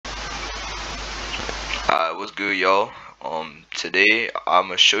What's good, y'all? Today I'm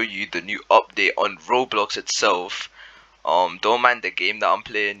gonna show you the new update on Roblox itself. Don't mind the game that I'm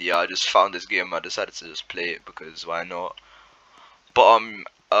playing. Yeah, I just found this game. I decided to just play it because why not? But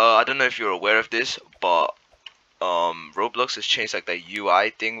I don't know if you're aware of this, but Roblox has changed like the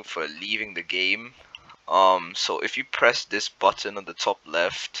UI thing for leaving the game. So if you press this button on the top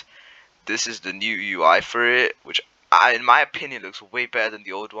left, this is the new UI for it, which in my opinion looks way better than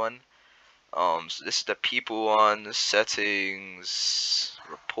the old one. So this is the people one, settings,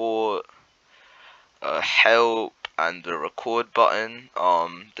 report, help, and the record button.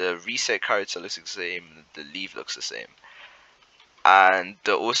 The reset character looks the same, the leave looks the same, and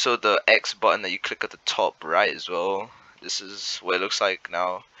also the X button that you click at the top right as well. This is what it looks like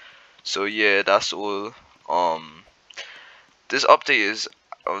now. So yeah, that's all. Um, this update is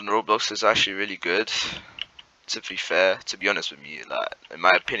on Roblox is actually really good. To be fair, to be honest with me, like in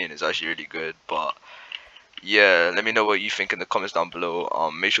my opinion, it's actually really good, but. Yeah, let me know what you think in the comments down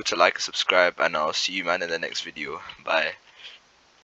below. Make sure to like and subscribe, and I'll see you man in the next video. Bye.